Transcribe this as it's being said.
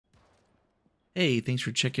Hey, thanks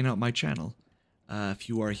for checking out my channel. If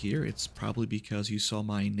you are here, it's probably because you saw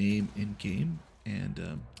my name in-game,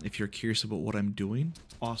 and if you're curious about what I'm doing,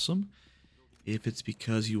 awesome. If it's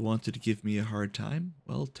because you wanted to give me a hard time,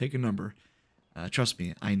 well, take a number. Trust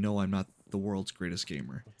me, I know I'm not the world's greatest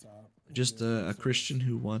gamer. What's up? Just Good. a Christian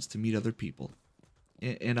who wants to meet other people.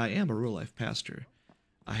 And I am a real-life pastor.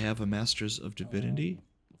 I have a Master's of Divinity,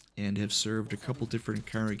 and have served a couple different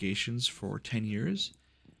congregations for 10 years.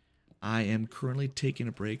 I am currently taking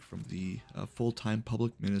a break from the full-time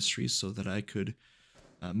public ministry so that I could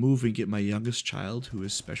move and get my youngest child, who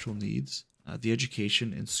has special needs, the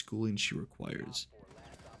education and schooling she requires.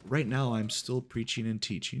 Right now, I'm still preaching and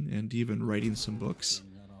teaching and even writing some books,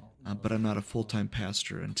 Seeing that all but I'm not a full-time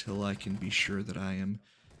pastor until I can be sure that I am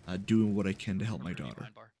doing what I can to help my daughter.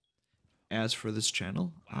 As for this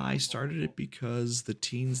channel, I started it because the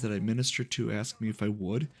teens that I minister to asked me if I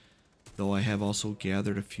would, though I have also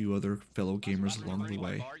gathered a few other fellow gamers along the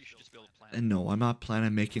way. And no, I'm not planning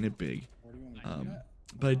on making it big. Where do you want to meet Um, at?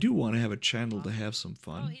 but I do want to have a channel to have some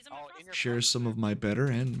fun, share some of my better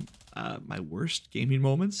and my worst gaming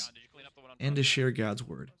moments, and to share God's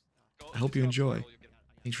word. I hope you enjoy.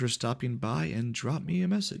 Thanks for stopping by and drop me a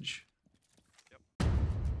message.